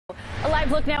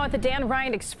Live look now at the Dan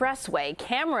Ryan Expressway.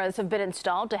 Cameras have been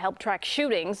installed to help track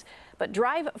shootings, but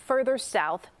drive further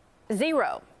south,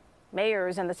 zero.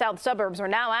 Mayors in the south suburbs are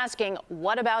now asking,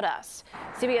 what about us?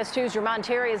 CBS 2's Jermont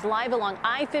Terry is live along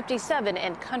I57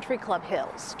 in Country Club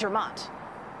Hills. Jermont.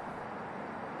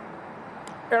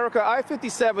 Erica,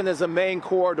 I57 is a main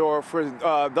corridor for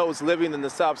those living in the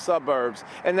south suburbs.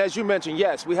 And as you mentioned,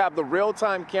 yes, we have the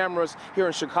real-time cameras here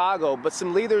in Chicago, but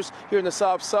some leaders here in the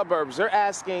south suburbs, they're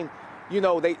asking,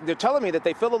 they're telling me that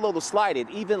they feel a little slighted,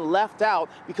 even left out,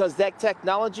 because that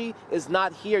technology is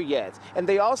not here yet. And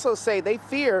they also say they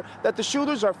fear that the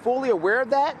shooters are fully aware of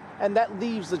that, and that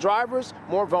leaves the drivers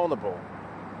more vulnerable.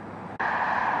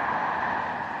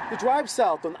 The drive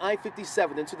south on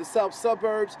I57 into the south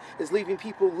suburbs is leaving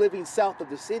people living south of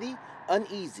the city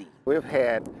uneasy. We've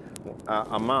had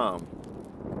a mom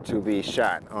to be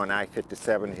shot on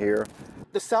I57 here.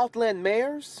 The Southland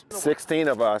mayors? 16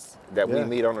 of us that we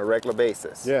meet on a regular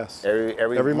basis. Yes.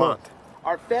 Every month.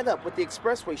 Are fed up with the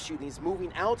expressway shootings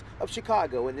moving out of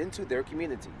Chicago and into their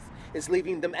communities. It's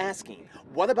leaving them asking,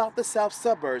 what about the south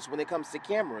suburbs when it comes to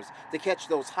cameras to catch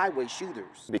those highway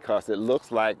shooters? Because it looks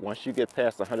like once you get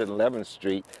past 111th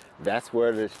Street, that's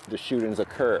where the shootings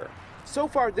occur. So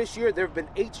far this year, there have been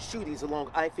 8 shootings along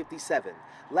I57.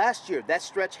 Last year, that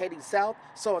stretch heading south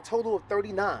saw a total of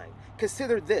 39.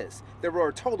 Consider this, there were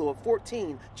a total of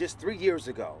 14 just 3 years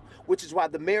ago, which is why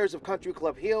the mayors of Country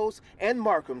Club Hills and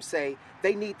Markham say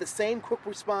they need the same quick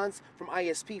response from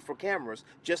ISP for cameras,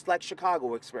 just like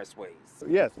Chicago expressways.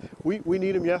 Yes, we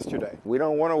need them yesterday. We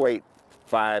don't want to wait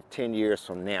 5-10 years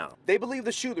from now. They believe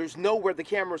the shooters know where the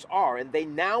cameras are, and they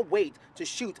now wait to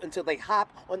shoot until they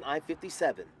hop on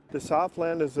I57. The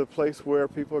Southland is a place where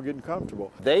people are getting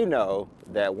comfortable. They know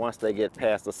that once they get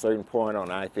past a certain point on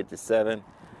I57,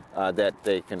 that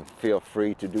they can feel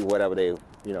free to do whatever they,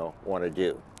 want to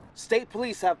do. State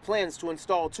police have plans to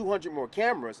install 200 more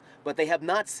cameras, but they have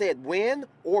not said when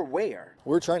or where.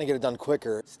 We're trying to get it done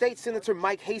quicker. State Senator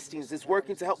Mike Hastings is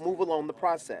working to help move along the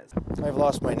process. I've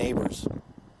lost my neighbors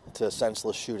to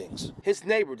senseless shootings. His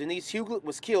neighbor, Denise Huglet,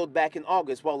 was killed back in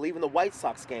August while leaving the White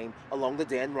Sox game along the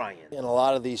Dan Ryan. And a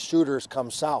lot of these shooters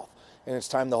come south, and it's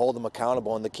time to hold them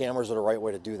accountable, and the cameras are the right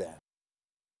way to do that.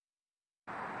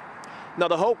 Now,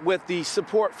 the hope with the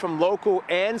support from local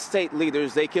and state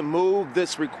leaders, they can move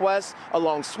this request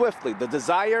along swiftly. The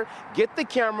desire, get the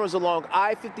cameras along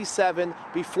I-57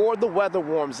 before the weather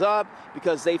warms up,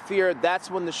 because they fear that's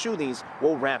when the shootings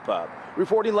will ramp up.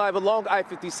 Reporting live along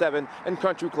I-57 and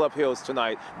Country Club Hills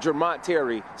tonight, Jermont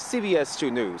Terry, CBS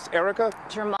 2 News. Erica?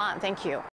 Jermont, thank you.